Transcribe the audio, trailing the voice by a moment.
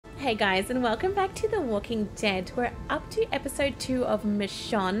Hey guys, and welcome back to The Walking Dead. We're up to episode 2 of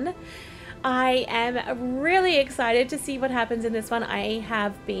Michonne. I am really excited to see what happens in this one. I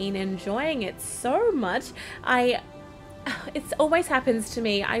have been enjoying it so much. It always happens to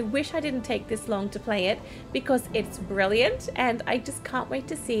me. I wish I didn't take this long to play it because it's brilliant and I just can't wait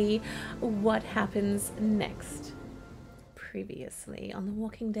to see what happens next. Previously on The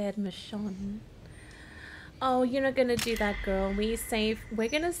Walking Dead, Michonne. Oh, you're not gonna do that, girl. We're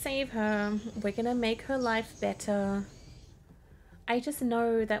gonna save her. We're gonna make her life better. I just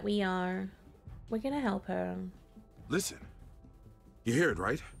know that we are. We're gonna help her. Listen. You hear it,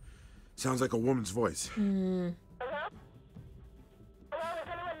 right? Sounds like a woman's voice.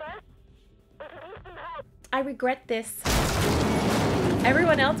 I regret this.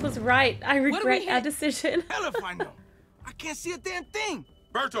 Everyone else was right. I regret our decision. Hell if I know. I can't see a damn thing.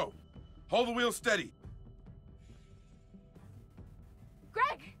 Berto, hold the wheel steady.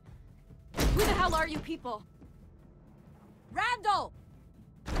 Greg! Who the hell are you people? Randall!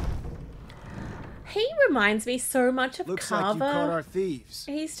 He reminds me so much of Looks Carver. like you caught our thieves.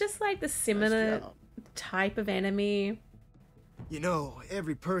 He's just like the similar Nice job. type of enemy. You know,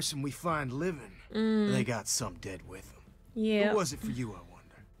 every person we find living, they got some dead with them. Yeah. Who was it for you, I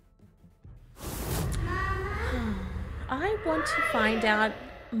wonder? I want to find out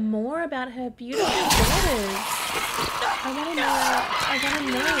more about her beautiful daughters. I want to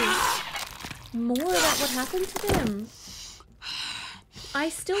know more about what happened to them. I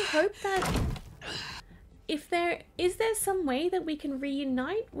still hope that is there some way that we can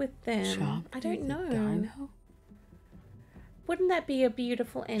reunite with them? I don't know. Wouldn't that be a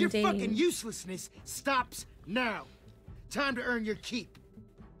beautiful ending? Your fucking uselessness stops now. Time to earn your keep.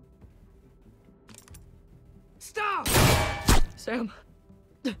 Stop! Sam.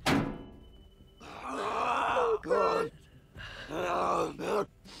 Oh, God.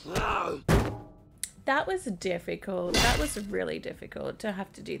 That was difficult. That was really difficult to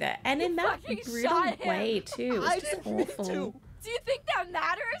have to do that. And in that fucking brutal shot him. way too. It was just awful. Do you think that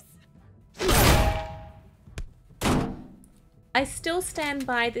matters? I still stand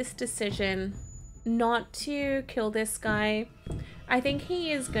by this decision not to kill this guy. I think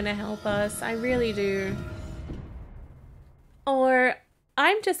he is gonna help us. I really do. Or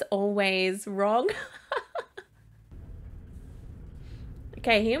I'm just always wrong.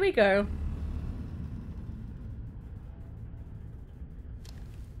 Okay, here we go.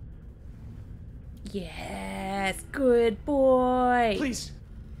 Yes, good boy. Please.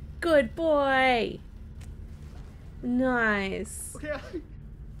 Good boy. Nice. Okay,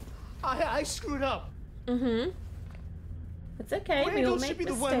 I screwed up. It's okay. We all Randall make should be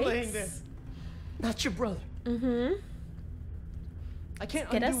the mistakes. one laying there, not your brother. I can't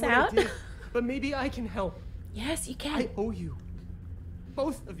Get undo us what out. I did, but maybe I can help. Yes, you can. I owe you.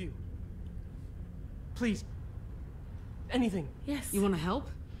 Both of you. Please. Anything. Yes. You want to help?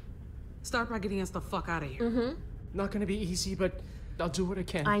 Start by getting us the fuck out of here. Not gonna be easy, but I'll do what I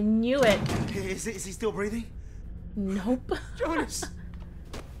can. I knew it. Is he still breathing? Nope. Jonas!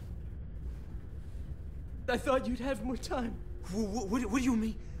 I thought you'd have more time. What do you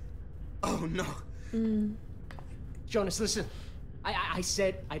mean? Oh, no. Jonas, listen. I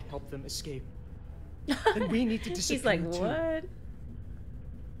said I'd help them escape. Then we need to disappear. He's like, too. what?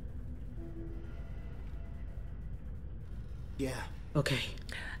 Yeah. Okay.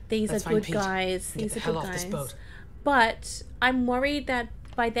 These That's are fine, good Pete. guys. Get These the are hell good off this guys. boat. But I'm worried that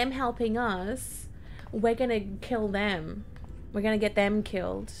by them helping us, we're gonna kill them. We're gonna get them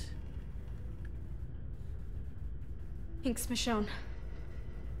killed. Thanks, Michonne.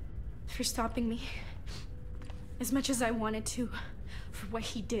 For stopping me. As much as I wanted to. For what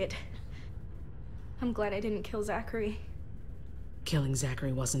he did. I'm glad I didn't kill Zachary. Killing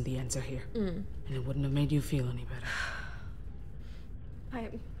Zachary wasn't the answer here. And it wouldn't have made you feel any better.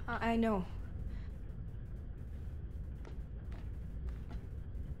 I know.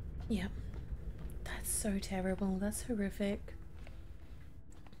 Yep. That's so terrible. That's horrific.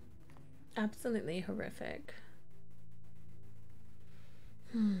 Absolutely horrific.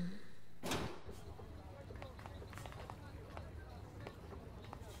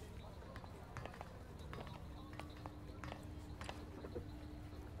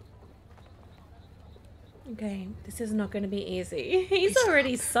 Okay, this is not going to be easy. He's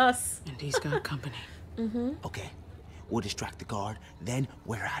already sus. And he's got company. Okay. We'll distract the guard, then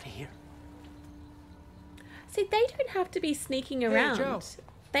we're out of here. See, they don't have to be sneaking around. Joe.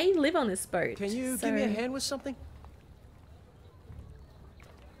 They live on this boat. Can you give me a hand with something?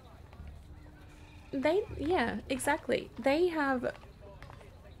 Yeah, exactly. They have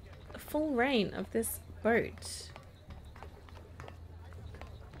full reign of this boat.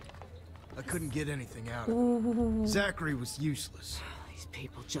 I couldn't get anything out of him. Zachary was useless. These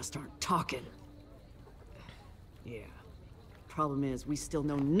people just aren't talking. Yeah. Problem is, we still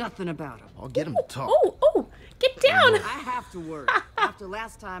know nothing about him. I'll get him to talk. Oh, get down! I have to worry. After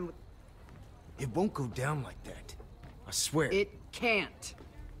last time, It won't go down like that. I swear. it can't.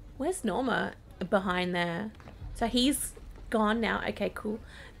 Where's Norma? Behind there. So he's gone now. Okay, cool.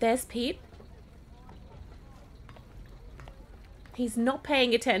 There's Pete. He's not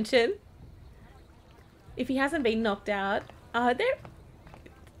paying attention. If he hasn't been knocked out. Oh, there.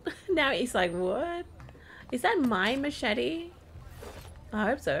 Now he's like, what? Is that my machete? I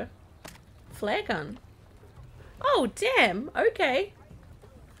hope so. Flare gun. Oh, damn. Okay.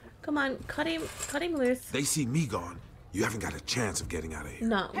 Come on, cut him loose. They see me gone. You haven't got a chance of getting out of here.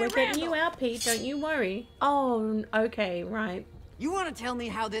 No, we're getting you out, Pete. Don't you worry. Oh, okay, right. You want to tell me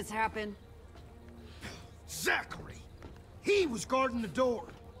how this happened? Zachary! He was guarding the door.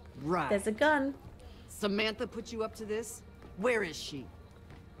 Right. There's a gun. Samantha put you up to this? Where is she?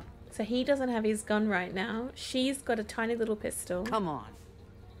 So he doesn't have his gun right now. She's got a tiny little pistol. Come on.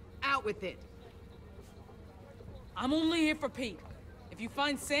 Out with it. I'm only here for Pete. If you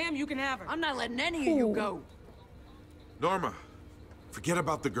find Sam, you can have her. I'm not letting any of you go. Norma, forget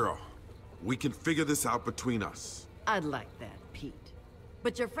about the girl. We can figure this out between us. I'd like that, Pete.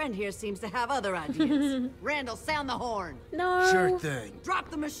 But your friend here seems to have other ideas. Randall, sound the horn. No. Sure thing.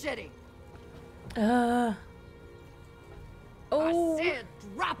 Drop the machete. Oh. I said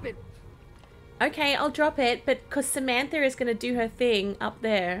drop it. Okay, I'll drop it, but because Samantha is going to do her thing up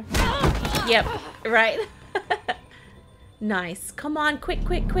there. Yep, right. Nice. Come on, quick.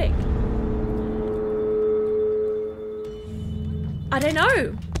 I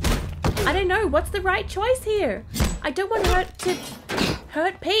don't know. What's the right choice here? I don't want her to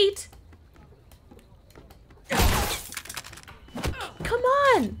hurt Pete. Come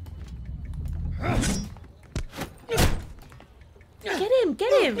on. Get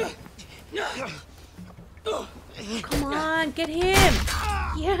him. Come on, get him.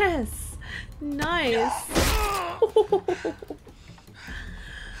 Yes. Nice.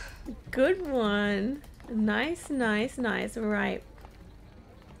 Good one. Nice. Right.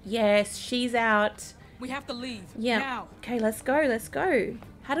 Yes, she's out. We have to leave. Yeah. Now. Okay, let's go.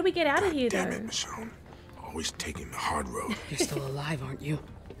 How do we get out of here, Damn though? it, Michonne. Always taking the hard road. You're still alive, aren't you?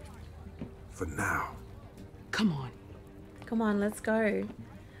 For now. Come on. Come on, let's go.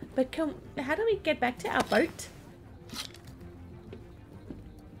 But how do we get back to our boat?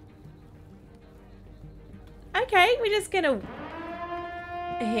 Okay, we're just gonna...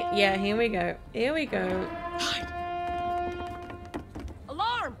 Yeah, here we go.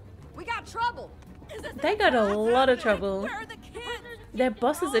 Alarm! We got trouble. They got a lot of trouble. Where are the kids? Their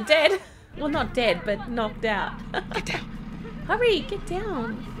bosses are dead. Well, not dead, but knocked out. Get down. Hurry, get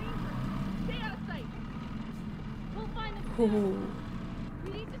down. Stay out of sight. We'll find them. Ooh.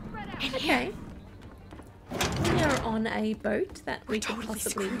 We need to spread out. Okay. We are on a boat that we can totally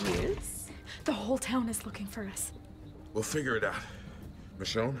possibly screwed. use. The whole town is looking for us. We'll figure it out.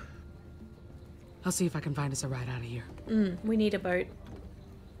 Michonne? I'll see if I can find us a ride out of here. We need a boat.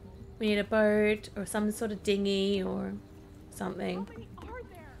 We need a boat or some sort of dinghy or something. How many are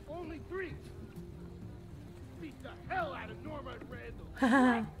there? Only 3. Beat the hell out of Norma and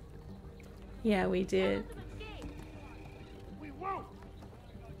Randall. Yeah, we did. We won't.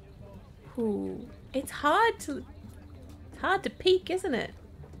 Ooh. It's hard to peek, isn't it?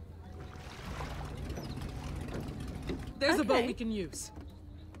 There's a boat Okay. we can use.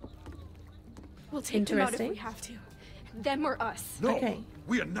 We'll take them out if Interesting. we have to. Them or us. No, Okay.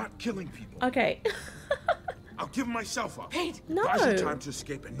 we are not killing people. Okay. I'll give myself up. Pete! No. Buys you time to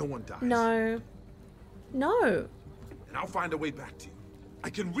escape and no one dies. No. And I'll find a way back to you. I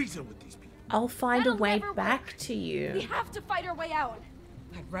can reason with these people. I'll find a That'll way never back work. to We you. have to fight our way out.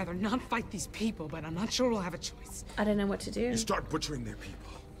 I'd rather not fight these people, but I'm not sure we'll have a choice. I don't know what to do. You start butchering their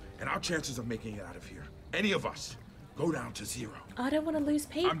people, and our chances of making it out of here, any of us, go down to 0. I don't want to lose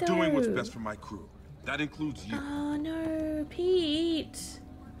Pete, I'm though. doing what's best for my crew. That includes you. Oh, no. Pete.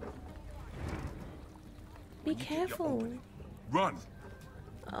 Be Get your careful. opening. Run.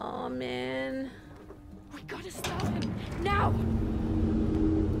 Oh, man. We gotta stop him. Now!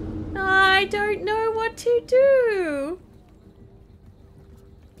 I don't know what to do.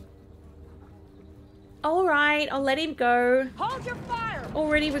 All right, I'll let him go. Hold your fire!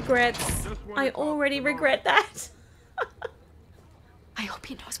 Already regrets. I already regret that. I hope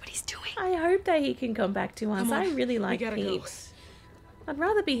he knows what he's doing. I hope that he can come back to us. Come on, I really we like gotta Pete. go. I'd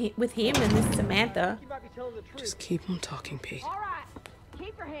rather be with him than this Samantha. You might be telling the truth. Just keep on talking, Pete. All right.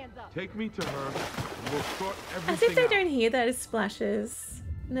 Keep your hands up. Take me to her, and we'll sort As everything if they out. don't hear those splashes.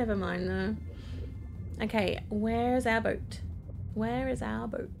 Never mind though. Okay, where's our boat? Where is our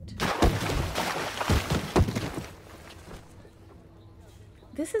boat?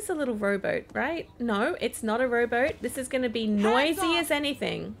 This is a little rowboat, right? No, it's not a rowboat. This is going to be noisy as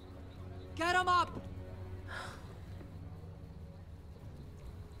anything. Get him up!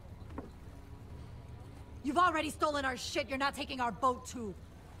 You've already stolen our shit. You're not taking our boat too.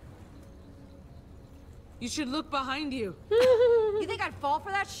 You should look behind you. You think I'd fall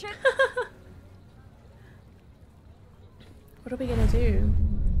for that shit? What are we gonna do?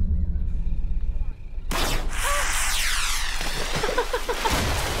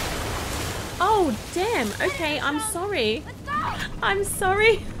 Oh, damn. Okay, I'm sorry. I'm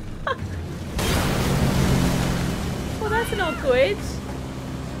sorry. Well, that's not good.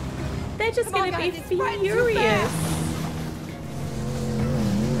 They're just gonna be furious.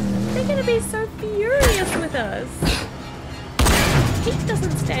 They're gonna be so furious with us. Pete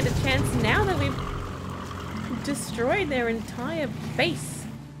doesn't stand a chance now that we've destroyed their entire base.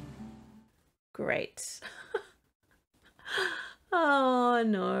 Great. Oh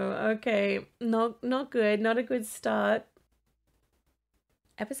no, okay. Not good, not a good start.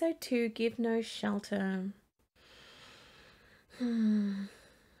 Episode 2, Give No Shelter.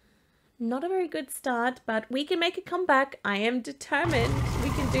 Not a very good start, but we can make a comeback. I am determined. We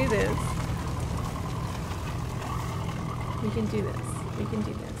can do this. We can do this. We can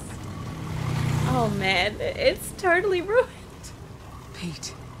do this. Oh man, it's totally ruined.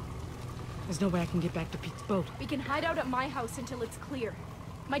 Pete. There's no way I can get back to Pete's boat. We can hide out at my house until it's clear.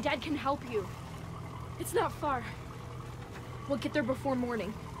 My dad can help you. It's not far. We'll get there before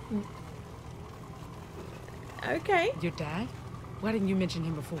morning. Okay. Your dad? Why didn't you mention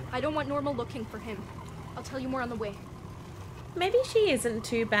him before? I don't want Norma looking for him. I'll tell you more on the way. Maybe she isn't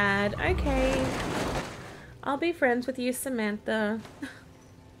too bad. Okay. I'll be friends with you, Samantha.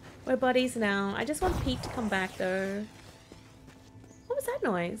 We're buddies now. I just want Pete to come back, though. What was that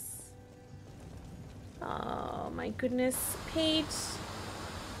noise? Oh, my goodness. Pete.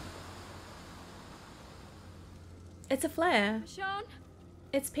 It's a flare. Michonne?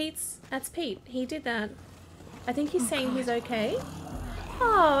 It's Pete's. That's Pete. He did that. I think he's saying he's okay.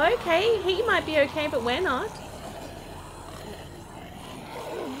 Oh, okay. He might be okay, but we're not.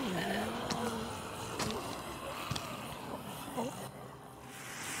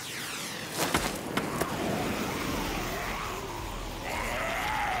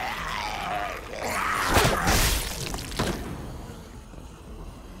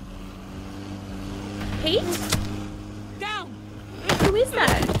 Pete? Down! Who is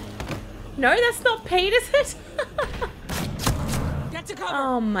that? No, that's not Pete, is it? Get to cover!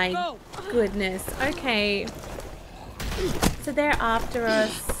 Oh my Go. goodness. Okay. So they're after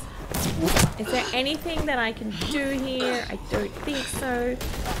us. Is there anything that I can do here? I don't think so.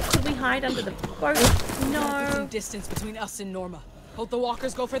 Could we hide under the boat? Put No. some distance between us and Norma. Hope the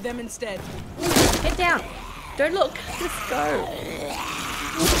walkers go for them instead. Get down. Don't look. Just go.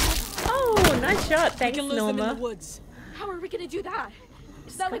 Oh, nice shot. We Thanks, can lose them in Norma. the woods. How are we gonna do that?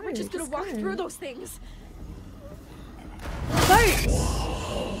 It's not like we're just gonna walk through those things. Boat.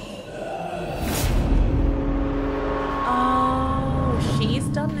 Oh, she's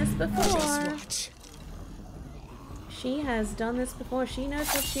done this before. Just watch. She has done this before. She knows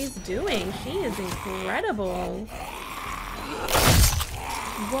what she's doing. She is incredible.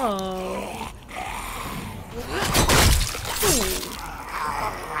 Whoa. Ooh.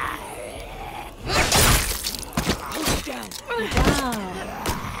 Down. Wow.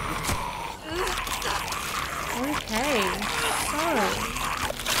 Okay. So,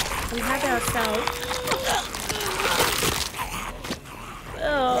 we have ourselves...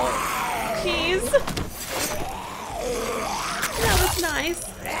 Oh, jeez. That was nice.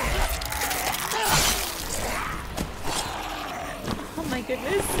 Oh my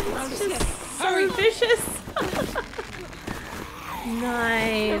goodness. It's just so vicious.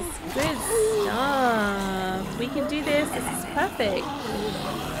 Nice. Good stuff. We can do this. This is perfect.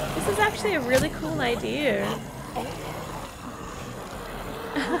 This is actually a really cool idea.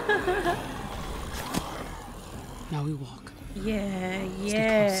 Now we walk. Yeah, Stay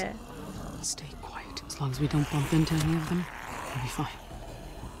yeah. close. Stay quiet. As long as we don't bump into any of them, we'll be fine.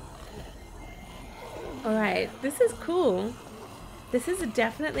 Alright, this is cool. This is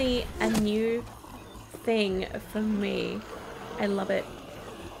definitely a new thing for me. I love it.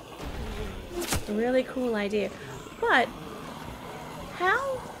 Really cool idea. But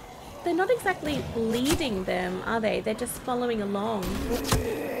how? They're not exactly leading them, are they? They're just following along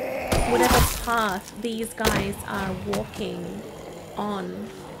whatever path these guys are walking on.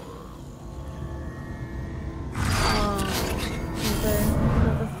 Oh,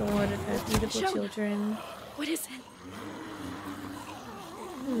 another beautiful children. What is it?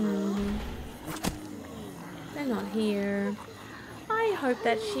 They're not here. I hope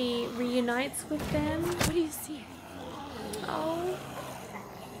that she reunites with them. What do you see? Oh.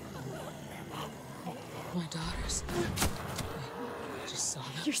 My daughters. I just saw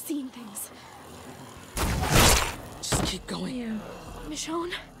them. You're seeing things. Just keep going. Yeah.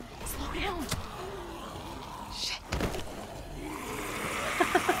 Michonne, slow down. Shit.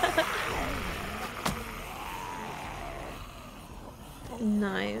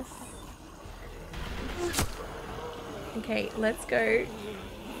 Nice. Okay, let's go.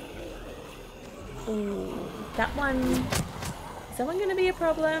 Ooh, that one. Is that one going to be a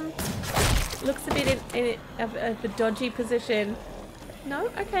problem? Looks a bit of a dodgy position. No?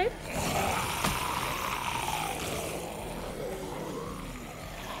 Okay.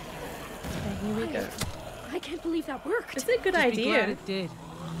 Okay, here we go. I can't believe that worked. It's a good Just be glad idea. it did.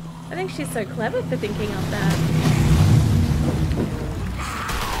 I think she's so clever for thinking of that.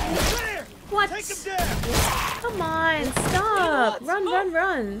 Clear! What? Take him down! Come on, stop! Run, run,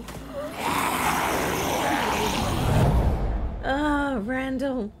 run! Oh,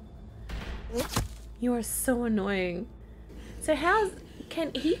 Randall. You are so annoying. So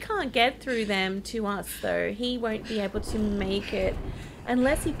he can't get through them to us though. He won't be able to make it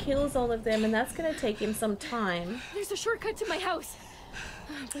unless he kills all of them, and that's going to take him some time. There's a shortcut to my house.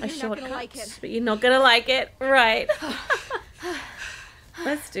 But A you're not gonna like it. But you're not going to like it. Right.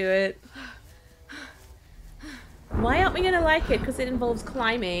 Let's do it. Why aren't we going to like it? Because it involves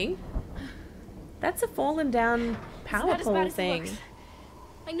climbing. That's a fallen down power It's not pole as bad as it thing. looks.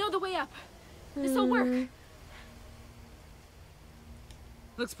 I know the way up. This'll work.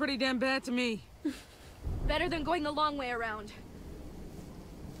 Looks pretty damn bad to me. Better than going the long way around.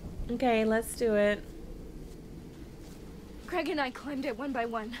 Okay, let's do it. Craig and I climbed it one by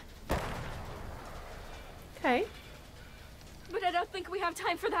one. Okay. But I don't think we have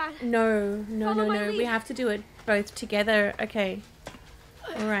time for that. No. Follow my We lead. have to do it both together. Okay.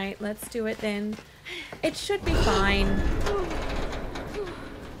 Alright, let's do it then. It should be fine.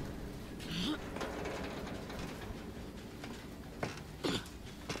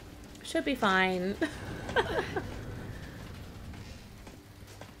 Should be fine.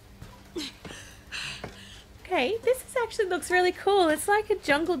 Okay, this actually looks really cool. It's like a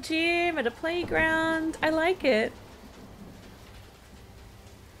jungle gym at a playground. I like it.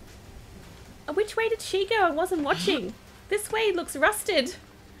 Which way did she go? I wasn't watching. This way looks rusted.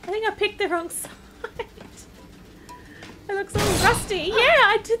 I think I picked the wrong side. It looks all rusty. Yeah,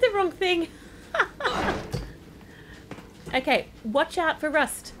 I did the wrong thing. Okay, watch out for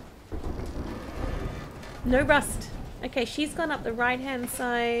rust. No rust. Okay, she's gone up the right-hand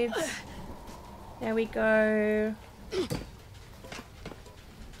side. There we go.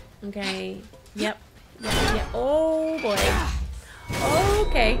 Okay. Yep. Oh, boy.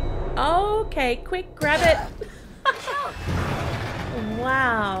 Okay. Okay, quick, grab it.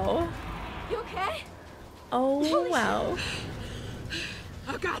 Wow. You okay? Oh, wow.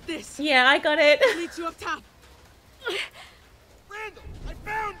 I got this. Yeah, I got it. Meet you up top. Randall, I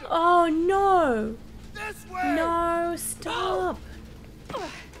found him! Oh, no. This way! No, stop.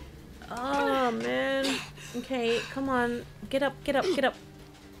 Oh, man. Okay, come on. Get up, get up, get up.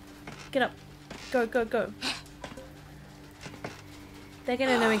 Get up. Go, go, go. They're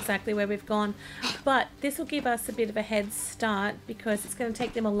going to know exactly where we've gone. But this will give us a bit of a head start because it's going to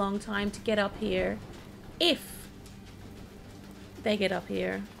take them a long time to get up here. If they get up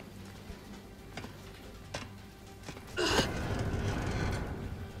here.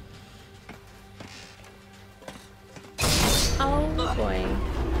 Oh boy.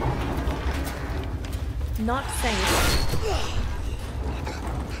 Not safe.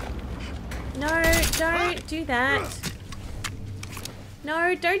 No, don't do that.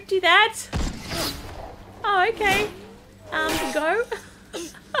 No, don't do that. Oh, okay. Go.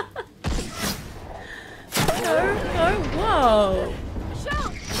 Go, whoa.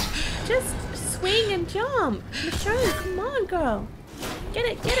 Michonne! Just swing and jump. Michonne, come on, girl. Get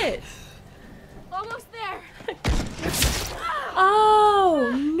it, get it. Almost there.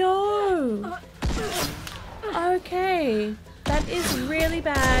 Oh, no. Okay. That is really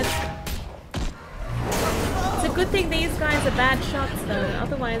bad. It's a good thing these guys are bad shots, though.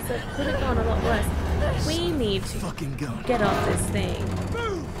 Otherwise, it could have gone a lot worse. We need to Fucking go. get off this thing.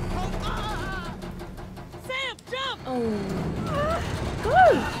 Sam, jump! Oh. Go!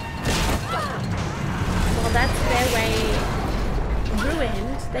 Well, that's their way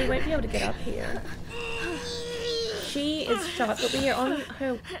ruined. They won't be able to get up here. She is shot, but we are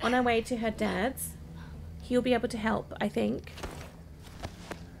on our way to her dad's. He'll be able to help, I think.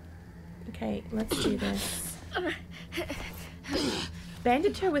 Okay, let's do this.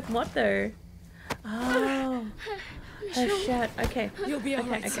 Bandage her with what though? Oh, her shirt. Okay. You'll be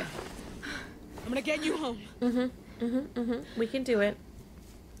alright. Okay. I'm gonna get you home. We can do it.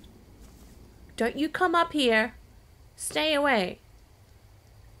 Don't you come up here. Stay away.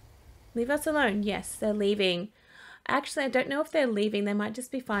 Leave us alone. Yes, they're leaving. Actually, I don't know if they're leaving. They might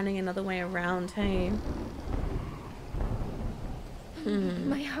just be finding another way around, hey?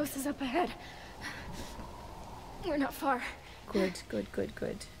 My house is up ahead. We're not far. Good.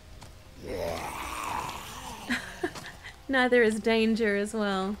 Neither is danger as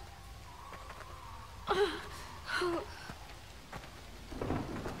well.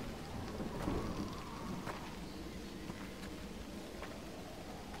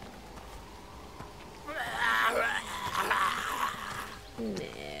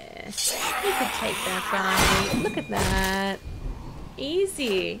 You could take that guy. Look at that.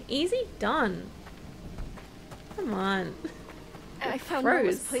 Easy. Easy done. Come on. I found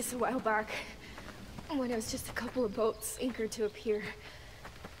Noah's place a while back, when it was just a couple of boats anchored to a pier.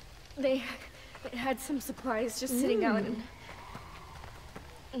 They had some supplies just sitting out, and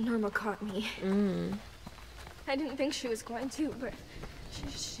Norma caught me. I didn't think she was going to, but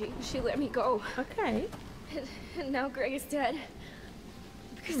she let me go. Okay. And now Greg is dead.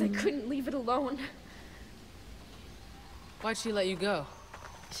 Because I couldn't leave it alone. Why'd she let you go?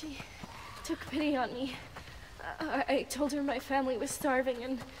 She took pity on me. I told her my family was starving,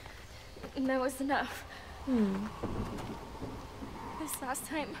 and that was enough. This last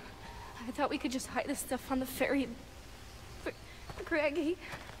time, I thought we could just hide this stuff on the ferry. But Greg,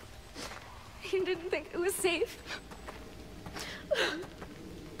 he didn't think it was safe.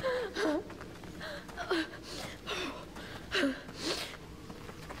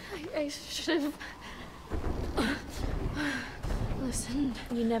 I should have listened.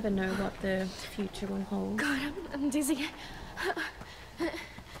 You never know what the future will hold. God, I'm dizzy.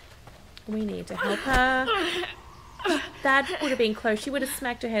 We need to help her. That would have been close. She would have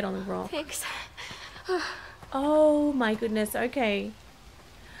smacked her head on the rock. Thanks. Oh my goodness. Okay.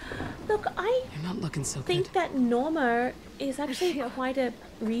 Look, I You're not looking so think good. that Norma is actually quite a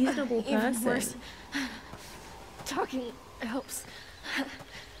reasonable Even person. worse. Talking helps.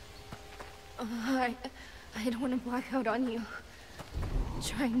 I don't want to black out on you. I'm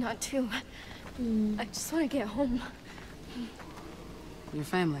trying not to. I just want to get home. Your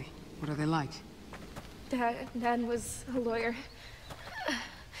family, what are they like? Dad was a lawyer,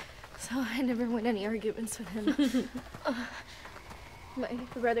 so I never win any arguments with him. My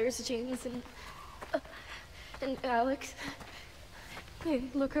brothers, James and Alex, they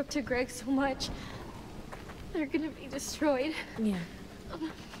look up to Greg so much. They're gonna be destroyed. Yeah.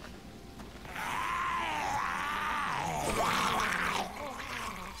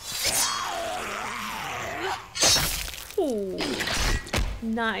 Ooh.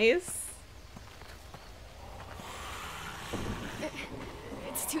 Nice.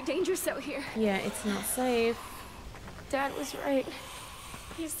 It's too dangerous out here. Yeah, it's not safe. Dad was right.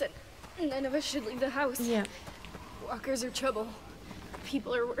 He said none of us should leave the house. Yeah. Walkers are trouble.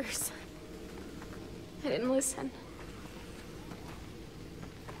 People are worse. I didn't listen.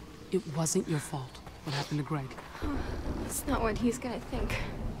 It wasn't your fault. What happened to Greg? It's not what he's gonna think.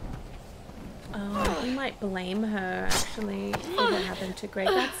 Oh, he might blame her, actually, for what happened to Greg.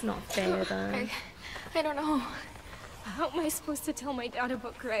 That's not fair, though. I don't know. How am I supposed to tell my dad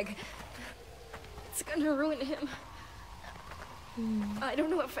about Greg? It's gonna ruin him. I don't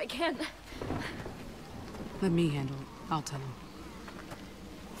know if I can. Let me handle it. I'll tell him.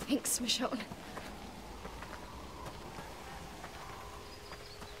 Thanks, Michonne.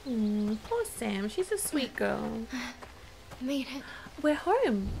 Poor Sam. She's a sweet girl. Made it. We're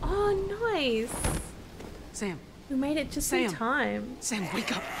home. Oh, nice. Sam. We made it just in Sam. time. Sam,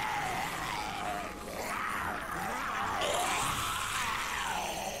 wake up.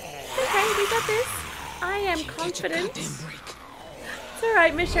 Okay, we got this. I am confident. Goddamn break. It's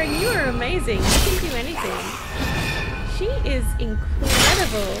alright, Michonne. You are amazing. You can do anything. She is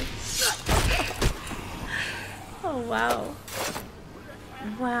incredible. Oh, wow.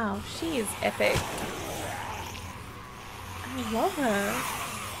 Wow, she is epic. I love her.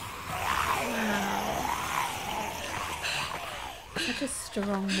 Wow. Such a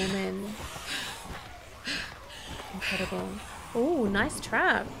strong woman. Incredible. Oh, nice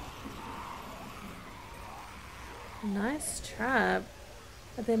trap. Nice trap.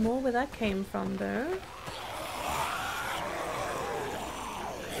 Are there more where that came from, though?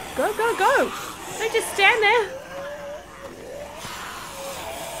 Go, go, go! Don't just stand there!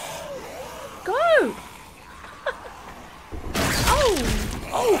 Go! Oh!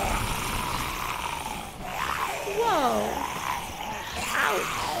 Oh!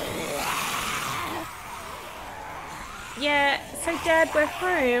 Dad, we're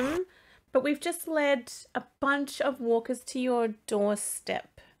home, but we've just led a bunch of walkers to your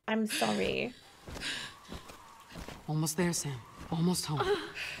doorstep. I'm sorry. Almost there, Sam. Almost home.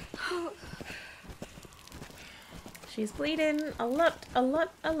 She's bleeding a lot.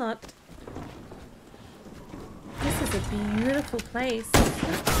 This is a beautiful place.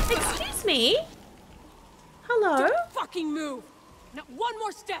 Excuse me? Hello? Don't fucking move! Not one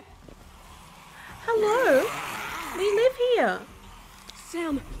more step! Hello? We live here.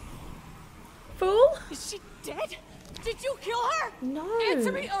 Sam, Fool? is she dead? Did you kill her? No.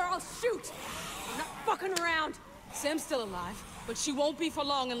 Answer me or I'll shoot! I'm not fucking around. Sam's still alive, but she won't be for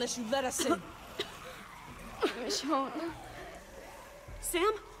long unless you let us in. Michonne.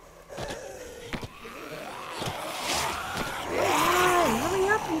 Sam? Oh, hurry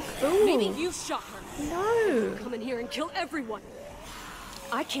up, you fool. Maybe you shot her. No. Come in here and kill everyone.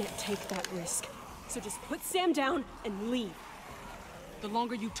 I can't take that risk. So just put Sam down and leave. The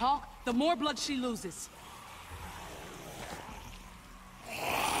longer you talk, the more blood she loses.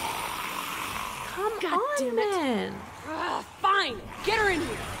 Come God on, damn it. man. Fine, get her in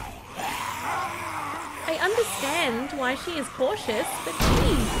here. I understand why she is cautious, but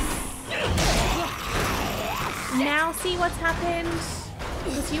geez. Now see what's happened?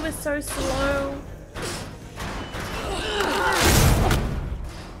 Because you were so slow.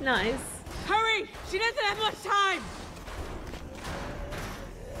 Nice. Hurry! She doesn't have much time!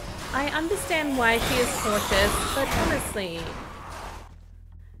 I understand why she is cautious, but honestly,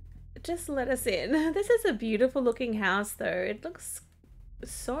 just let us in. This is a beautiful looking house though. It looks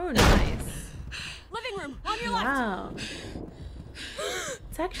so nice. Living room, on your left! Wow.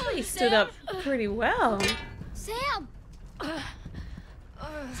 It's actually stood up pretty well. Sam!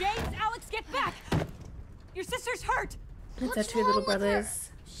 James, Alex, get back! Your sister's hurt! It's our What's two little wrong with her? brothers.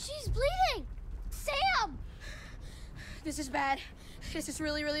 She's bleeding! Sam! This is bad. This is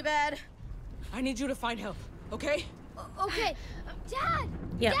really, really bad. I need you to find help, okay? Okay. Dad!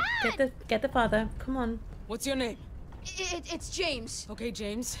 Yeah, Dad! get the father. Come on. What's your name? It's James. Okay,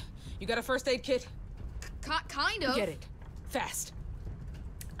 James. You got a first aid kit? Kind of. Get it. Fast.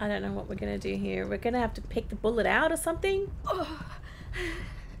 I don't know what we're gonna do here. We're gonna have to pick the bullet out or something.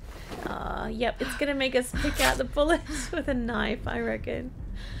 Yep, it's gonna make us pick out the bullets with a knife, I reckon.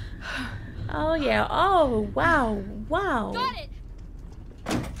 Oh yeah. Oh wow, wow. Got it!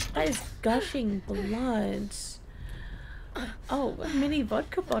 That is gushing blood. Oh, a mini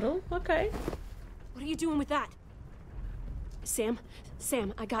vodka bottle. Okay. What are you doing with that? Sam,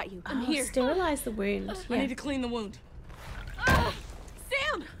 I got you. I'm Oh, here. sterilize the wound. I Yeah. need to clean the wound.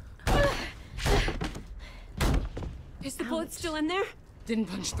 Sam! Is the bullet still in there? Didn't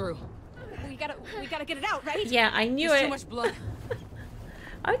punch through. We gotta get it out, right? Yeah, I knew There's it. too much blood.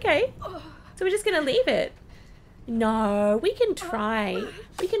 Okay. So we're just gonna leave it. No, we can try.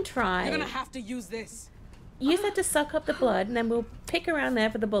 We can try. You're gonna have to use this. Use that to suck up the blood, and then we'll pick around there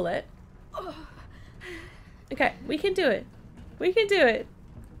for the bullet. Okay, we can do it. We can do it.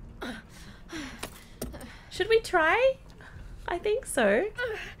 Should we try? I think so.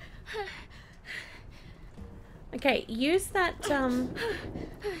 Okay, use that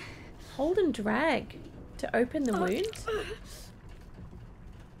hold and drag to open the wound.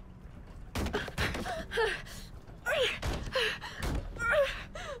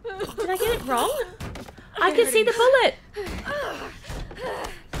 Did I get it wrong? I can see the bullet.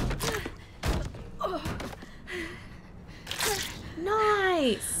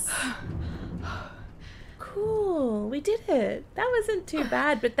 Nice. Cool. We did it. That wasn't too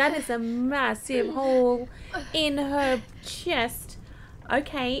bad, but that is a massive hole in her chest.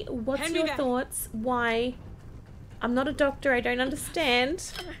 Okay, what's Hand me your that. thoughts? Why? I'm not a doctor. I don't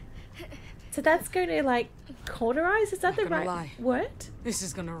understand. So that's going to like cauterize? Is that the Not gonna right lie. word? This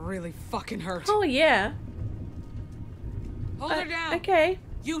is gonna really fucking hurt. Oh yeah. Hold her down. Okay.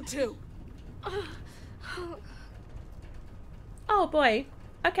 You too. Oh boy.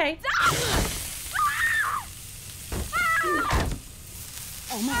 Okay.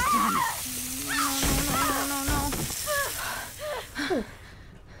 Almost done.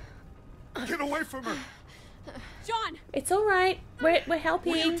 Get away from her! John! It's all right. We're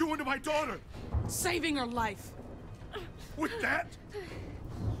helping. What are you doing to my daughter? Saving her life. With that?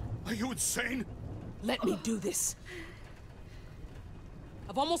 Are you insane? Let me do this.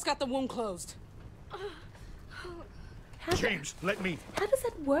 I've almost got the wound closed. James, let me. How does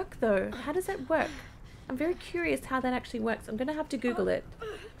that work though? How does that work? I'm very curious how that actually works. I'm gonna have to Google it.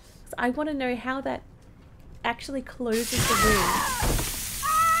 'Cause I want to know how that actually closes the wound.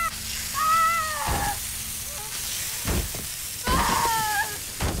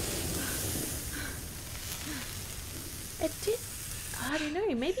 It did.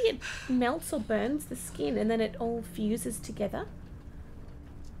 maybe it melts or burns the skin and then it all fuses together.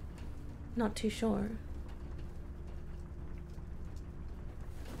 Not too sure.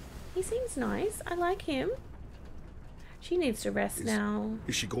 He seems nice. I like him. She needs to rest now.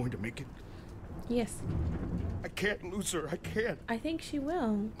 Is she going to make it? Yes. I can't lose her. I can't. I think she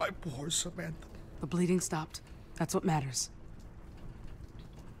will. My poor Samantha. The bleeding stopped. That's what matters.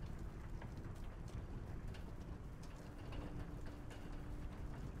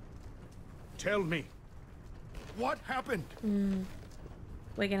 Tell me, what happened?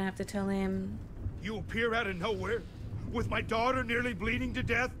 We're gonna have to tell him. You appear out of nowhere, with my daughter nearly bleeding to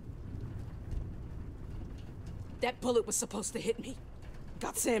death? That bullet was supposed to hit me.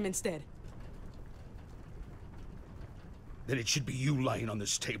 Got Sam instead. Then it should be you lying on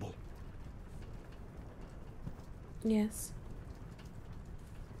this table. Yes.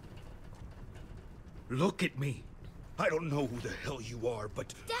 Look at me. I don't know who the hell you are,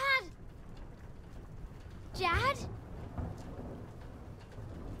 but... Dad! Dad?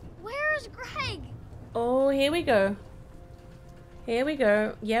 Where's Greg? Oh, here we go. Here we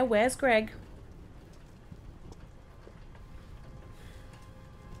go. Yeah, where's Greg?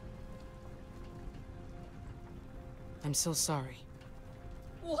 I'm so sorry.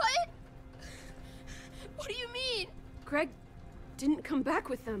 What? What do you mean? Greg didn't come back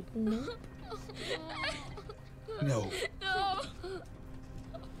with them. No. No.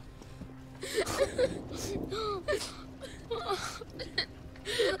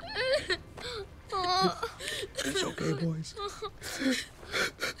 It's okay, boys.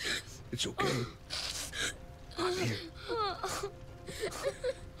 It's okay. I'm here.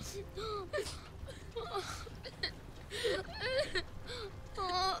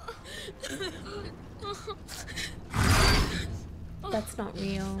 That's not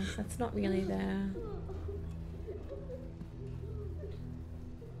real. That's not really there.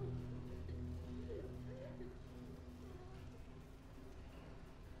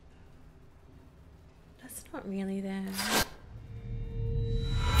 That's not really there.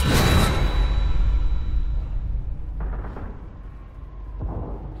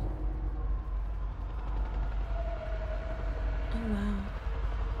 Oh wow.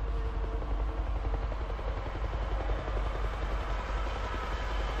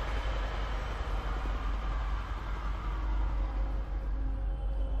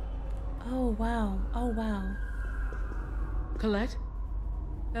 Oh wow. Oh wow. Colette?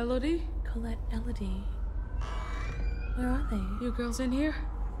 Elodie? Colette, Elodie. Where are they? You girls in here?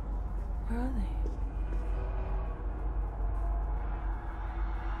 Where are they?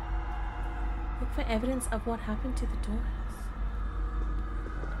 Look for evidence of what happened to the daughters.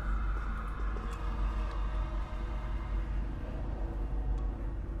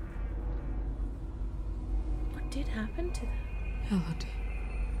 What did happen to them? Elodie.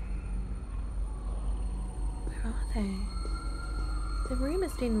 Where are they? The room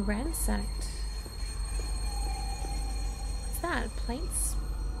has been ransacked. What's that?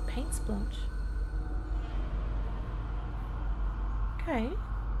 Paint splotch. Okay.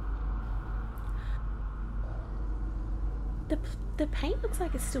 The paint looks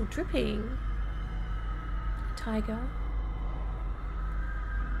like it's still dripping. Tiger.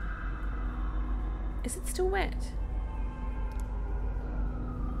 Is it still wet?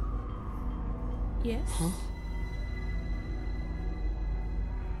 Yes. Huh?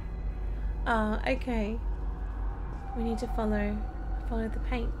 Okay. We need to follow the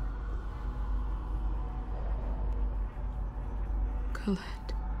paint.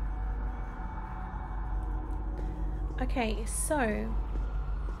 Colette. Okay, so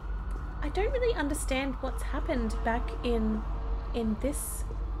I don't really understand what's happened back in this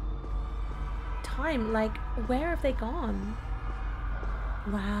time. Like, where have they gone?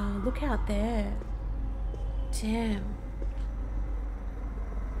 Wow, look out there. Damn.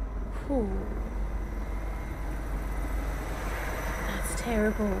 Whew. That's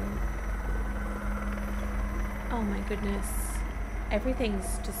terrible. Oh my goodness.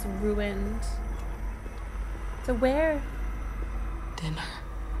 Everything's just ruined. So where... Dinner.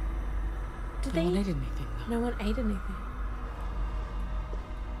 Did No they... one ate anything, though. No one ate anything.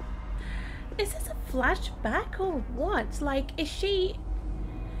 Is this a flashback or what? Like, is she...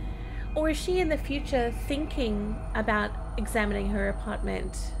 Or is she in the future thinking about examining her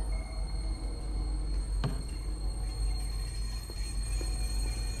apartment?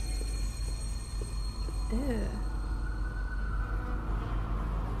 Ew.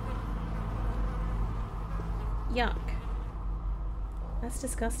 Yuck. That's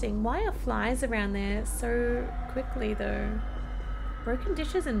disgusting. Why are flies around there so quickly though? Broken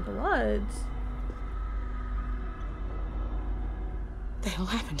dishes and blood. the hell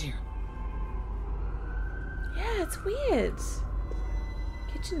happened here? Yeah, it's weird.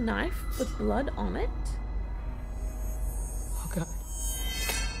 Kitchen knife with blood on it. Oh god.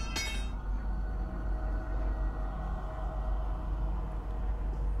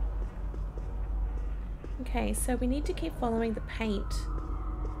 Okay, so we need to keep following the paint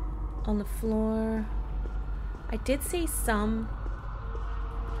on the floor. I did see some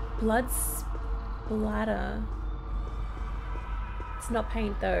blood splatter. It's not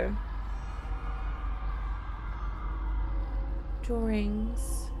paint though.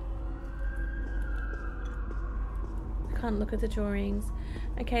 Drawings. I can't look at the drawings.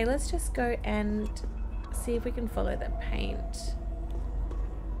 Okay, let's just go and see if we can follow the paint.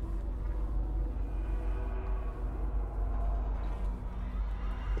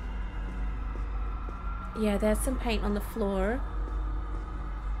 Yeah, there's some paint on the floor.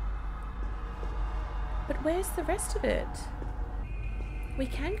 But where's the rest of it? We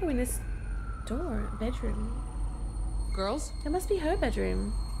can go in this door, bedroom. Girls? That must be her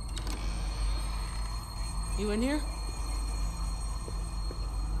bedroom. You in here?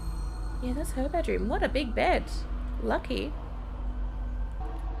 Yeah, that's her bedroom. What a big bed. Lucky.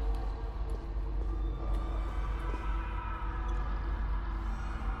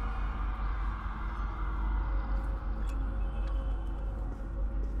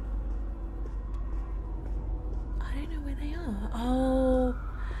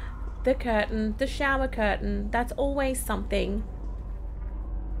 The curtain, the shower curtain, that's always something.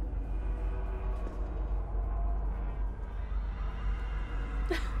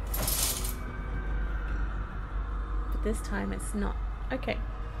 But this time it's not. Okay.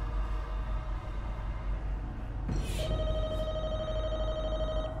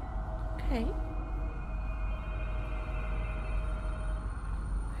 Okay.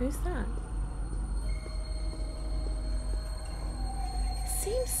 Who's that?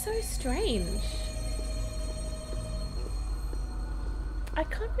 Seems so strange. I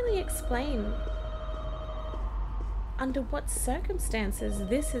can't really explain under what circumstances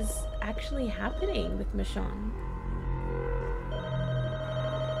this is actually happening with Michonne.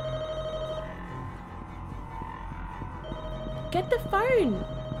 Get the phone!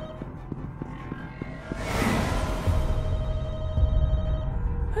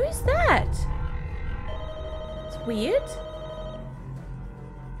 Who's that? It's weird.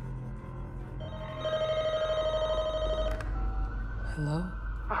 Hello?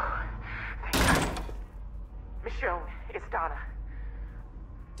 Oh, thank God. Michonne, it's Donna.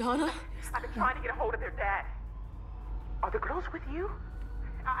 Donna? I've been trying to get a hold of their dad. Are the girls with you?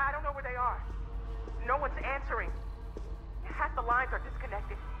 I don't know where they are. No one's answering. Half the lines are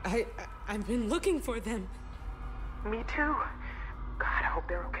disconnected. I've been looking for them. Me too. God, I hope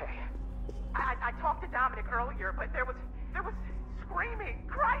they're okay. I talked to Dominic earlier, but there was screaming.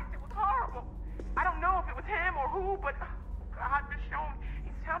 Christ, it was horrible. I don't know if it was him or who, but God, Michonne,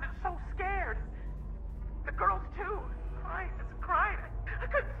 he sounded so scared. The girls too. Crying. I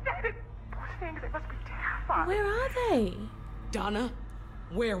couldn't stand it. Poor things, they must be terrified. Where are they? Donna,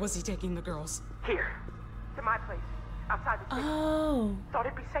 where was he taking the girls? Here, to my place, outside the city. Oh. Thought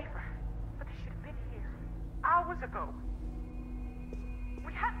it'd be safer, but they should have been here hours ago.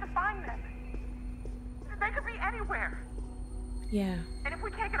 We have to find them. They could be anywhere. Yeah. And if we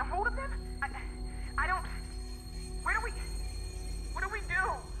can't get a hold of them, I don't. What do we do?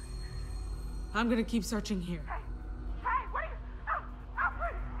 I'm gonna keep searching here. Hey, what are you?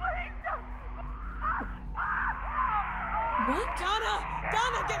 Please, What?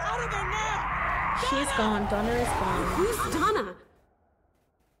 Donna, get out of there now! She's gone. Donna is gone. Who's Donna?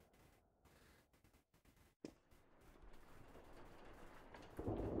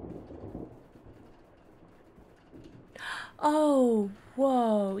 Oh,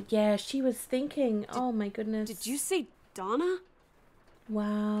 whoa. Yeah, she was thinking. Oh my goodness. Did you say Donna?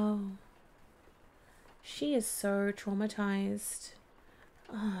 Wow. She is so traumatized.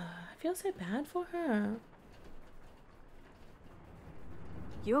 Oh, I feel so bad for her.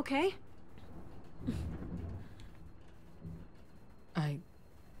 You okay? I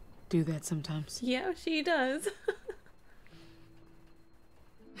do that sometimes. Yeah, she does.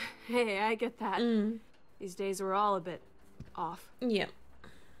 Hey, I get that. These days we're all a bit off. Yeah.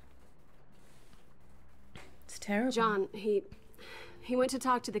 It's terrible. John, he went to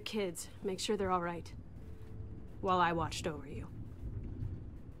talk to the kids, make sure they're all right, while I watched over you.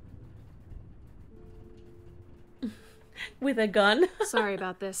 With a gun? Sorry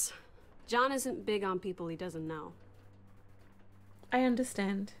about this. John isn't big on people he doesn't know. I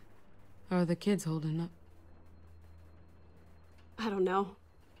understand. Are the kids holding up? I don't know.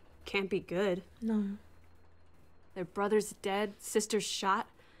 Can't be good. No. Their brother's dead, sister's shot.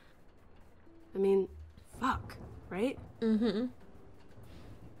 I mean, fuck, right? Mm-hmm.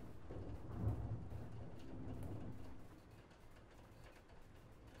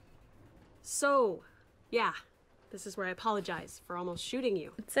 So, yeah, this is where I apologize for almost shooting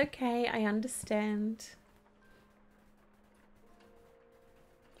you. It's okay, I understand.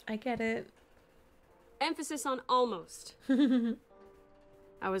 I get it. Emphasis on almost.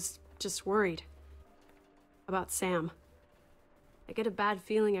 I was just worried about Sam. I get a bad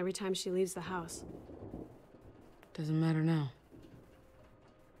feeling every time she leaves the house. Doesn't matter now.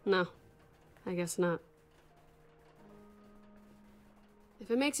 No, I guess not. If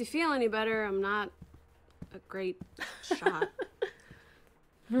it makes you feel any better, I'm not a great shot.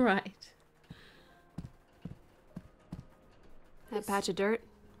 Right. That patch of dirt,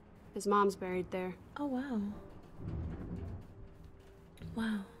 his mom's buried there. Oh, wow.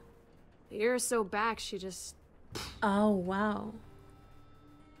 Wow. A year or so back, she just... Oh, wow.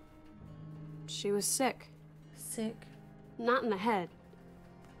 She was sick. Sick? Not in the head.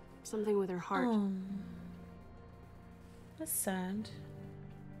 Something with her heart. Oh. That's sad.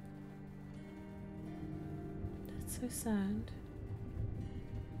 That's so sad.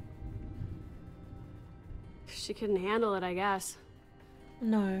 She couldn't handle it, I guess.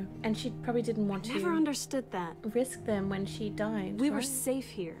 No, and she probably didn't want to. Never understood that. Risk them when she died. We were right? safe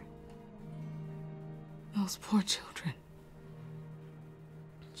here. Those poor children.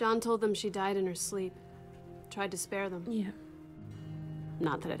 John told them she died in her sleep. Tried to spare them. Yeah.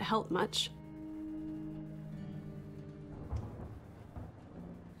 Not that it helped much.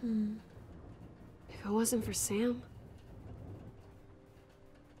 If it wasn't for Sam...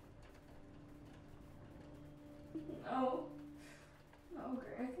 No. No,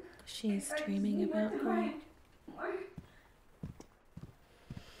 Greg. She's dreaming about Greg.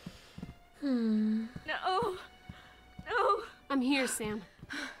 No. No. I'm here, Sam.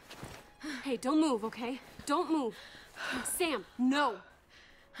 Hey, don't move, okay? Don't move. Sam, no.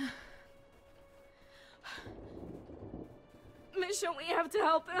 Michonne, we have to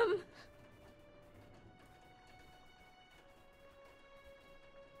help him.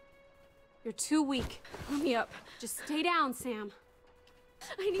 You're too weak. Let me up. Just stay down, Sam.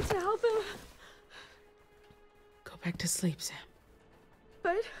 I need to help him. Go back to sleep, Sam.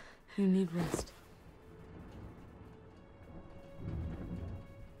 But... You need rest.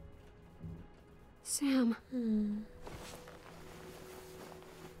 Sam.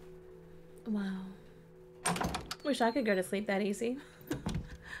 Wow. Wish I could go to sleep that easy.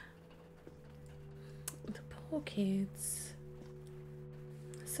 The poor kids.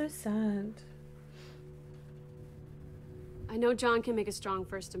 So sad. I know John can make a strong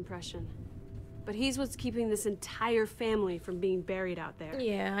first impression, but he's what's keeping this entire family from being buried out there.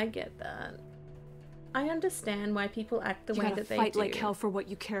 Yeah, I get that. I understand why people act the way that they do. You gotta fight like hell for what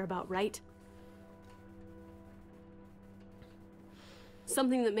you care about, right?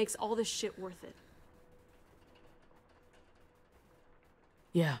 Something that makes all this shit worth it.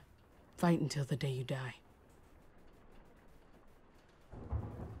 Yeah. Fight until the day you die.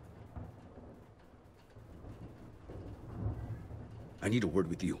 I need a word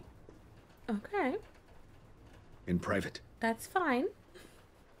with you. Okay. In private. That's fine.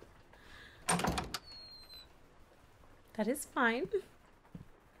 That is fine.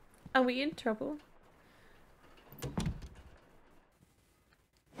 Are we in trouble?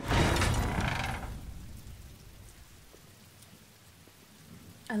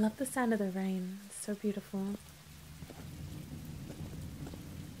 I love the sound of the rain. It's so beautiful.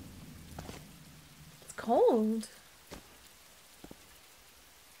 It's cold.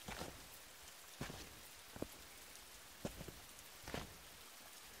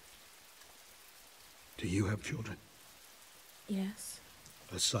 Do you have children? Yes.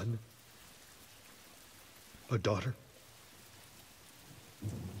 A son? A daughter?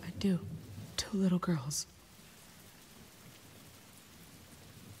 I do. 2 little girls.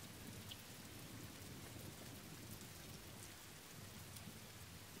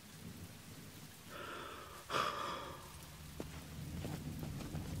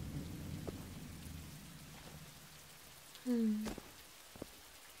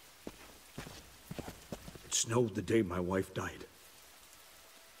 It snowed the day my wife died.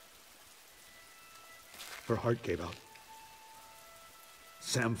 Her heart gave out.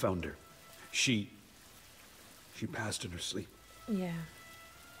 Sam found her. She passed in her sleep. Yeah.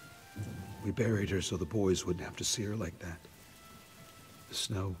 We buried her so the boys wouldn't have to see her like that. The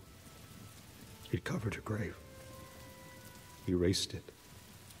snow, it covered her grave. Erased it.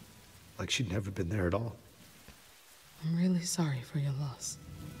 Like she'd never been there at all. I'm really sorry for your loss.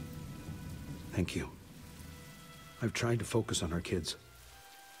 Thank you. I've tried to focus on our kids.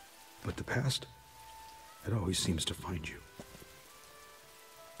 But the past, it always seems to find you.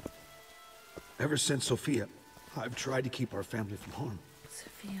 Ever since Sophia, I've tried to keep our family from harm.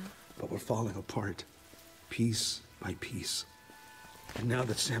 Sophia. But we're falling apart, piece by piece. And now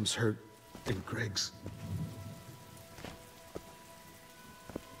that Sam's hurt, and Greg's...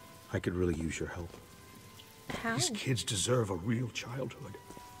 I could really use your help. How? These kids deserve a real childhood.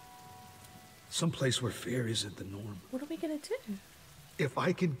 Someplace where fear isn't the norm. What are we gonna do? If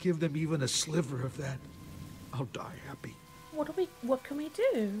I can give them even a sliver of that, I'll die happy. What can we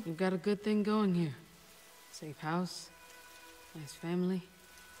do? You've got a good thing going here. Safe house, nice family.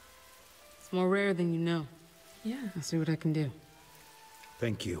 It's more rare than you know. Yeah. I'll see what I can do.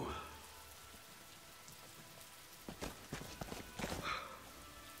 Thank you.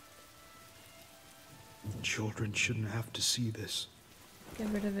 Children shouldn't have to see this. Get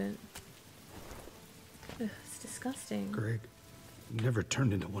rid of it. Ugh, it's disgusting. Greg never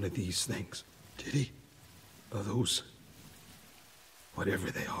turned into one of these things, did he? Or those...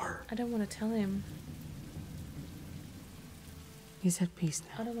 whatever they are. I don't want to tell him. He's at peace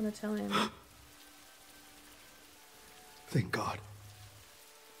now. I don't want to tell him. Thank God.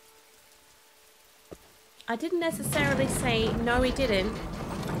 I didn't necessarily say no, he didn't.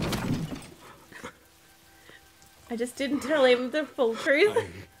 I just didn't tell him the full truth.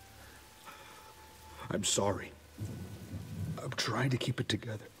 I'm sorry. I'm trying to keep it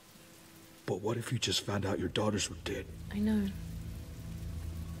together. But what if you just found out your daughters were dead? I know.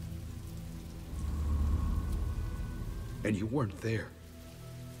 And you weren't there.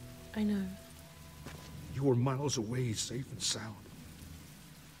 I know. You were miles away, safe and sound.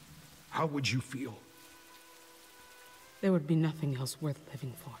 How would you feel? There would be nothing else worth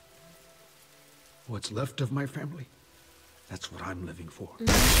living for. What's left of my family? That's what I'm living for.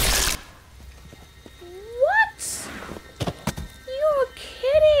 What? You're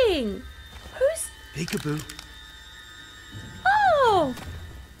kidding! Who's... Peekaboo. Oh!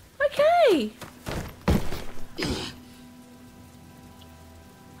 Okay!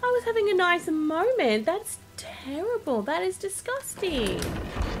 I was having a nice moment. That's terrible. That is disgusting.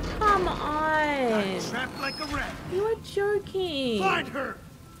 Come on. Trapped like a rat. You are joking. Find her.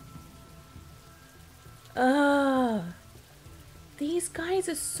 Ugh. These guys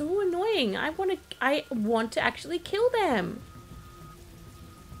are so annoying. I want to actually kill them.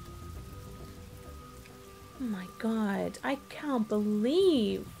 Oh my god. I can't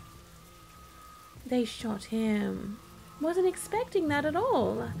believe they shot him. Wasn't expecting that at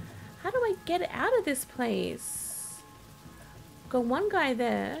all. How do I get out of this place? Got one guy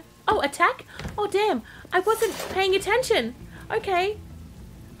there. Oh, attack? Oh, damn. I wasn't paying attention. Okay.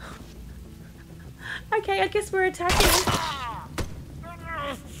 Okay, I guess we're attacking.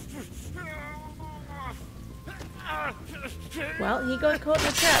 Well, he got caught in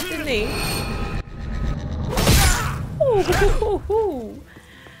the trap, didn't he? Ooh,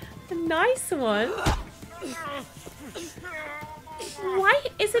 a nice one. Why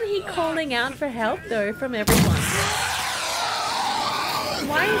isn't he calling out for help, though, from everyone?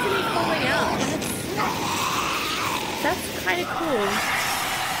 Why isn't he calling out? That's kind of cool.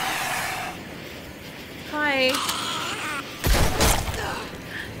 Hi.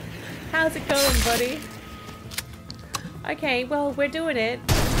 How's it going, buddy? Okay, well, we're doing it.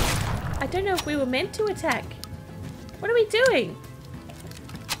 I don't know if we were meant to attack. What are we doing?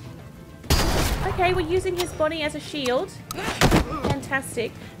 Okay, we're using his body as a shield.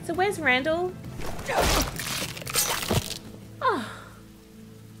 Fantastic. So where's Randall? Oh.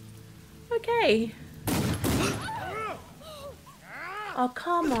 Okay. Oh,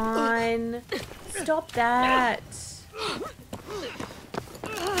 come on. Stop that.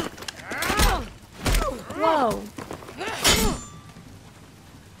 Whoa.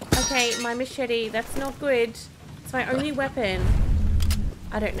 Okay, my machete. That's not good. It's my only weapon.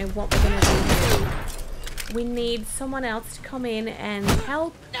 I don't know what we're gonna do here. We need someone else to come in and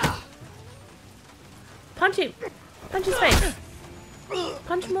help. Punch him. Punch his face.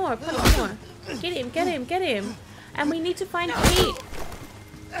 Punch more. Punch more. Get him. Get him. Get him. And we need to find Pete.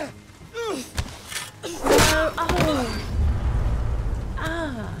 No. Oh.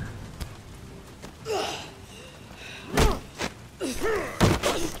 Ah.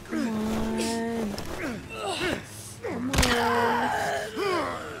 Come on.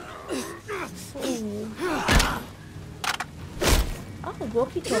 Come on. Oh,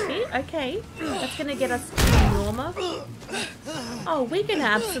 walkie-talkie. Okay. That's gonna get us to Norma. Oh, we're gonna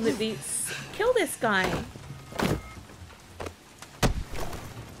absolutely kill this guy.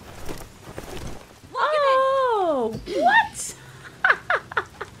 Oh, what?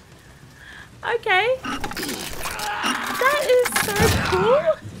 Okay.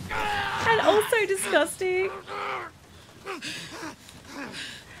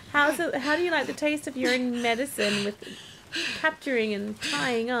 How do you like the taste of your own medicine with capturing and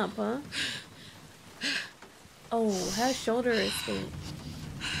tying up, huh? Oh, her shoulder is being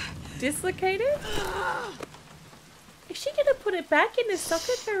dislocated? Is she gonna put it back in the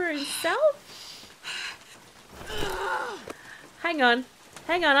socket for herself? Hang on,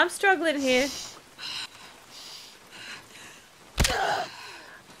 I'm struggling here.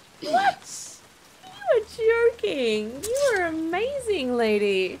 What? You are joking. You are amazing,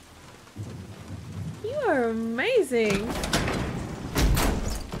 lady. You are amazing.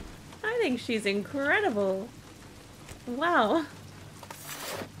 I think she's incredible. Wow.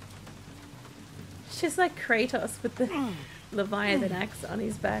 She's like Kratos with the Leviathan axe on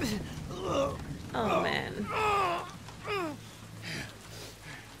his back. Oh man. Oh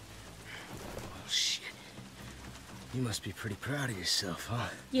shit. You must be pretty proud of yourself, huh?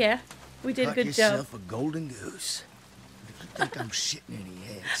 Yeah, we did a good job. Yourself a golden goose. If you think I'm shitting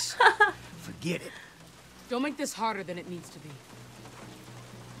any eggs, forget it. Don't make this harder than it needs to be.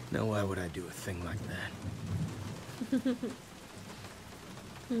 Now why would I do a thing like that?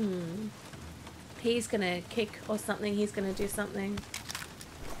 He's gonna kick or something. He's gonna do something.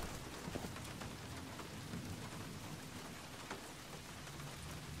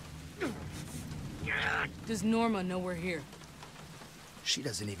 Does Norma know we're here? She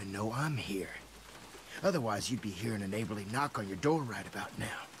doesn't even know I'm here. Otherwise, you'd be hearing a neighborly knock on your door right about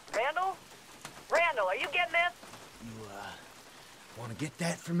now. Randall? Randall, are you getting this? You, want to get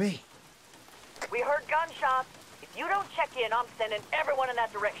that for me? We heard gunshots. If you don't check in, I'm sending everyone in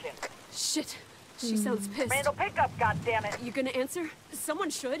that direction. Shit. She sounds pissed. Randall, pick up, goddammit. You gonna answer? Someone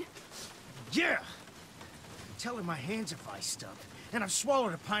should. Yeah! Tell her my hands are iced up, and I've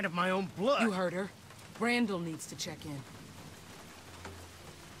swallowed a pint of my own blood. You heard her. Randall needs to check in.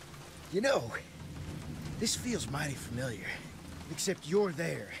 You know, this feels mighty familiar. Except you're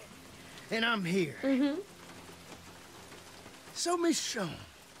there, and I'm here. So, Michonne,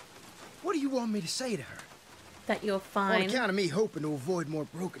 what do you want me to say to her? That you're fine. On account of me hoping to avoid more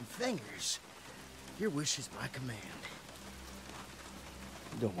broken fingers, your wish is my command.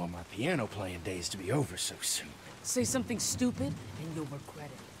 Don't want my piano playing days to be over so soon. Say something stupid, and you'll regret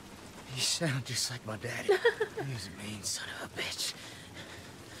it. You sound just like my daddy. He was a mean son of a bitch.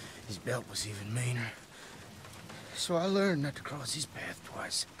 His belt was even meaner. So I learned not to cross his path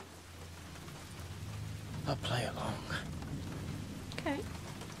twice. I'll play along. Okay.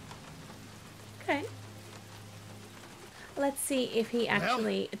 Okay. Let's see if he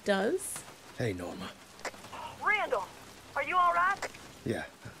actually does. Hey, Norma. Randall, are you all right? Yeah,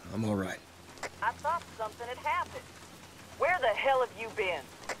 I'm all right. I thought something had happened. Where the hell have you been?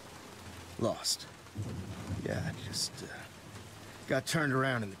 Lost. Yeah, I just, got turned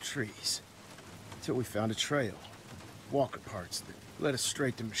around in the trees. Till we found a trail. Walker parts that led us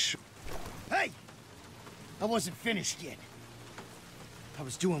straight to Michonne. Hey! I wasn't finished yet. I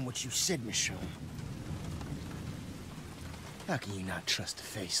was doing what you said, Michonne. How can you not trust a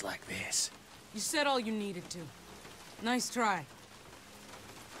face like this? You said all you needed to. Nice try.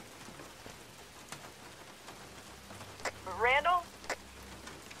 Randall?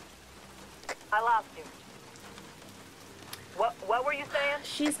 I lost you. What were you saying?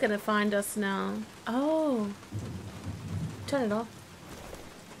 She's gonna find us now. Oh. Turn it off.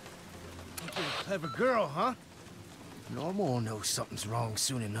 You're a clever girl, huh? Norma will know something's wrong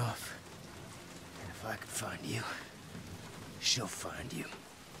soon enough. And if I could find you, she'll find you.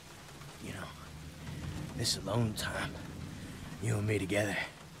 You know, this alone time, you and me together,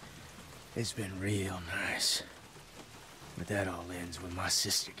 it's been real nice. But that all ends when my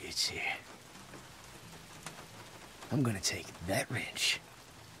sister gets here. I'm gonna take that wrench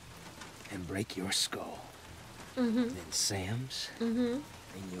and break your skull. Then Sam's and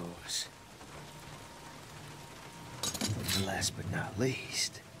yours. And last but not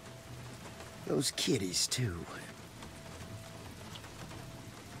least, those kitties too.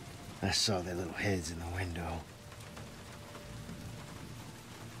 I saw their little heads in the window.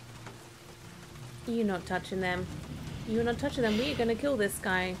 You're not touching them. You're not touching them. We're gonna kill this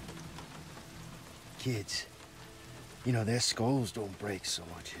guy. Kids, you know, their skulls don't break so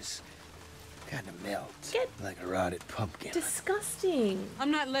much as kind of melt. Like a rotted pumpkin. Disgusting.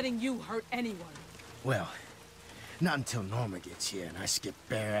 I'm not letting you hurt anyone. Well, not until Norma gets here and I skip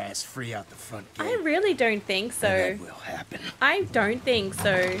bare ass free out the front gate. I really don't think so. And that will happen. I don't think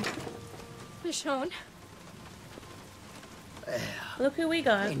so. Michonne. Well, look who we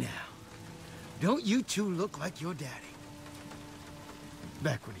got. Hey now, don't you two look like your daddy?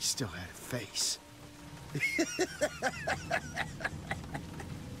 Back when he still had a face.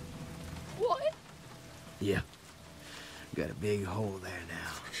 What? Yeah. Got a big hole there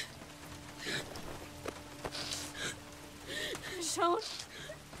now. Michonne,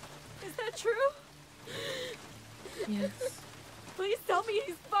 is that true? Yes. Please tell me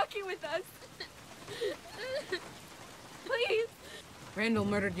he's fucking with us. Please. Randall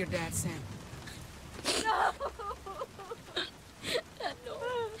murdered your dad, Sam. No. No.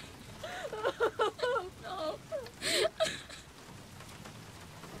 No.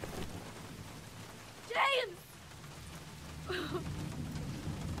 James!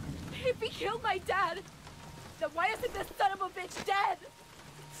 If he killed my dad, then why isn't this son of a bitch dead?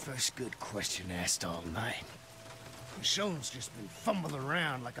 First good question asked all night. Michonne's just been fumbling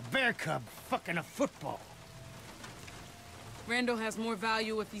around like a bear cub fucking a football. Randall has more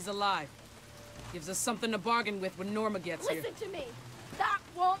value if he's alive. Gives us something to bargain with when Norma gets here. Listen to me. That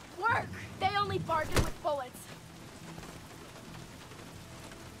won't work. They only bargain with bullets.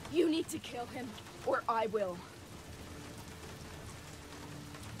 You need to kill him, or I will.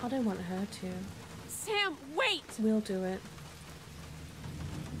 I don't want her to. Sam, wait! We'll do it.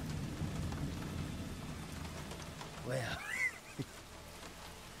 Well,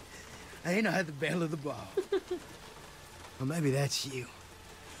 I ain't had the belle of the ball. Well, maybe that's you.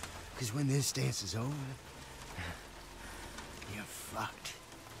 Because when this dance is over, you're fucked.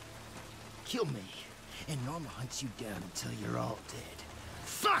 Kill me, and Norma hunts you down until you're all dead.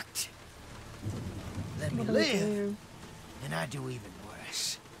 Fucked! Let me What do we live, do? and I do even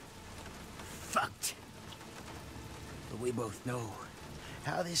worse. Fucked. But we both know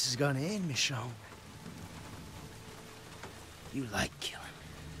how this is gonna end, Michonne. You like killing.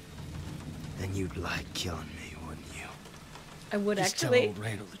 Then you'd like killing me, wouldn't you? I would Just actually. tell old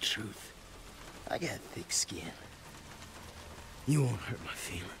Randall the truth. I got thick skin. You won't hurt my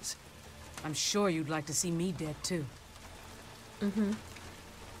feelings. I'm sure you'd like to see me dead, too. Mm-hmm.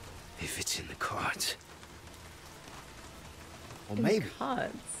 If it's in the cards. Well, In maybe. the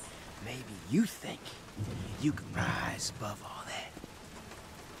cards. Maybe you think you can rise above all that.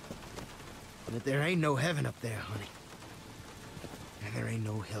 But there ain't no heaven up there, honey. And there ain't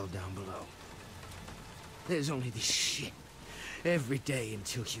no hell down below. There's only this shit every day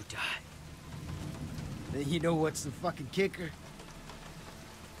until you die. Then you know what's the fucking kicker?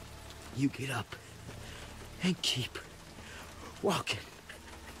 You get up and keep walking.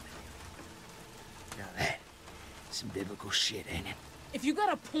 Now that's some biblical shit, ain't it? If you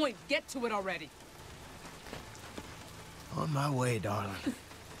got a point, get to it already. On my way, darling.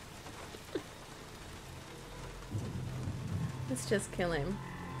 Let's just kill him.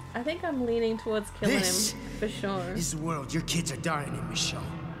 I think I'm leaning towards killing This him for sure. is the world your kids are dying in, Michonne.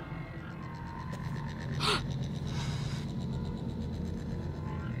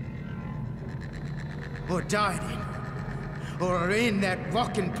 Or died in. Or are in that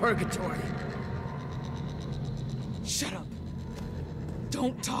walking purgatory. Shut up.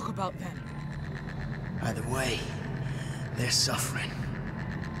 Don't talk about them. Either way, they're suffering.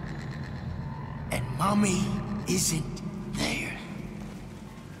 And Mommy isn't there.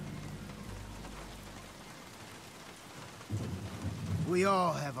 We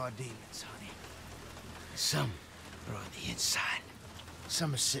all have our demons, honey. Some are on the inside.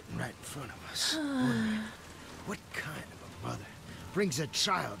 Some are sitting right in front of us. Wondering, what kind of a mother brings a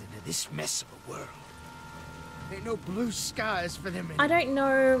child into this mess of a world? Ain't no blue skies for them I don't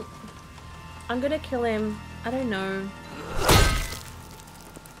know. I'm gonna kill him. I don't know.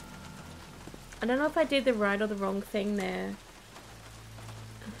 I don't know if I did the right or the wrong thing there.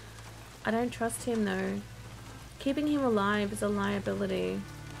 I don't trust him though. Keeping him alive is a liability.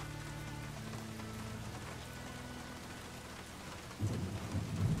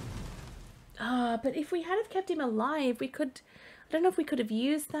 Ah, but if we had have kept him alive, we could... I don't know if we could have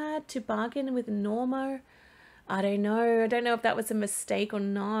used that to bargain with Norma. I don't know. I don't know if that was a mistake or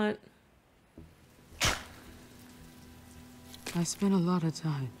not. I spent a lot of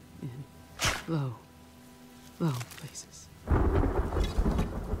time in low places.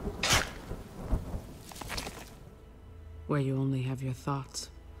 Where you only have your thoughts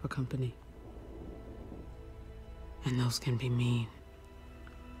for company. And those can be mean.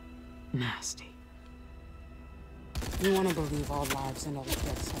 Nasty. You want to believe all lives and all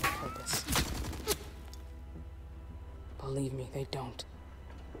deaths have a purpose. Believe me, they don't.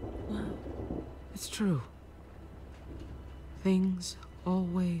 Wow. It's true. Things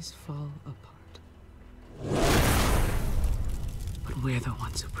always fall apart. But we're the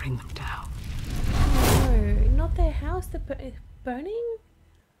ones who bring them down. No, not their house. They're burning?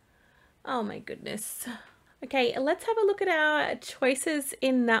 Oh my goodness. Okay, let's have a look at our choices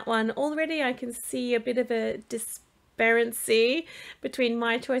in that one. Already I can see a bit of a disparity between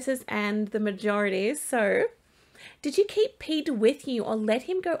my choices and the majorities. So Did you keep Pete with you or let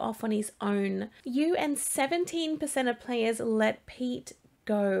him go off on his own? You and 17% of players let Pete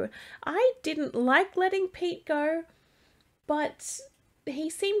go. I didn't like letting Pete go, but he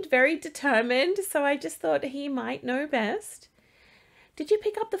seemed very determined, so I just thought he might know best. Did you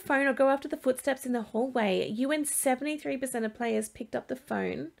pick up the phone or go after the footsteps in the hallway? You and 73% of players picked up the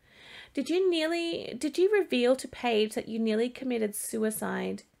phone. Did you reveal to Paige that you nearly committed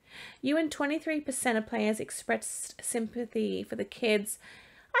suicide? You and 23% of players expressed sympathy for the kids.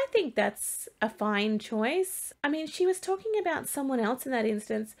 I think that's a fine choice. I mean, she was talking about someone else in that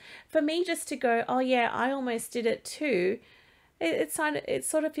instance. For me just to go, oh yeah, I almost did it too, it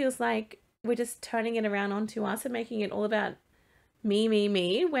sort of feels like we're just turning it around onto us and making it all about me,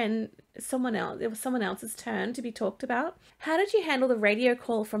 when it was someone else's turn to be talked about. How did you handle the radio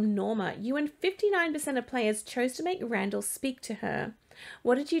call from Norma? You and 59% of players chose to make Randall speak to her.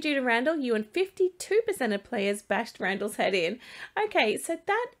 What did you do to Randall? You and 52% of players bashed Randall's head in. Okay, so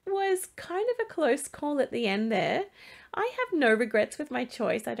that was kind of a close call at the end there. I have no regrets with my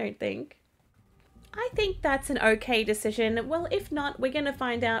choice, I don't think. I think that's an okay decision. Well, if not, we're going to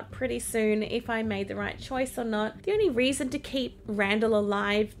find out pretty soon if I made the right choice or not. The only reason to keep Randall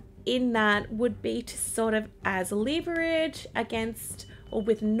alive in that would be to sort of as leverage against or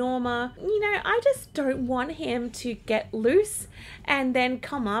with Norma. You know, I just don't want him to get loose and then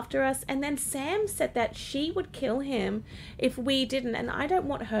come after us. And then Sam said that she would kill him if we didn't. And I don't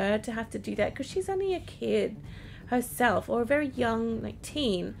want her to have to do that because she's only a kid herself, or a very young, like,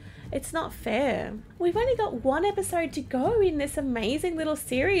 teen. It's not fair. We've only got one episode to go in this amazing little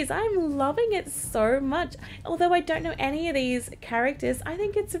series. I'm loving it so much. Although I don't know any of these characters, I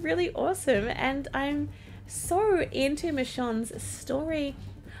think it's really awesome. And I'm so into Michonne's story.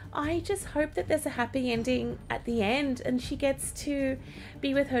 I just hope that there's a happy ending at the end and she gets to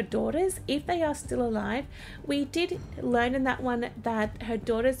be with her daughters if they are still alive. We did learn in that one that her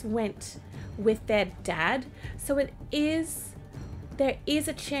daughters went with their dad. So there is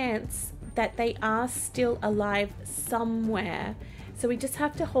a chance that they are still alive somewhere. So we just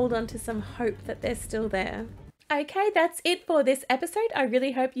have to hold on to some hope that they're still there. Okay, that's it for this episode. I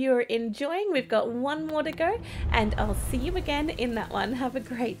really hope you're enjoying. We've got one more to go and I'll see you again in that one. Have a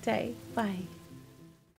great day. Bye.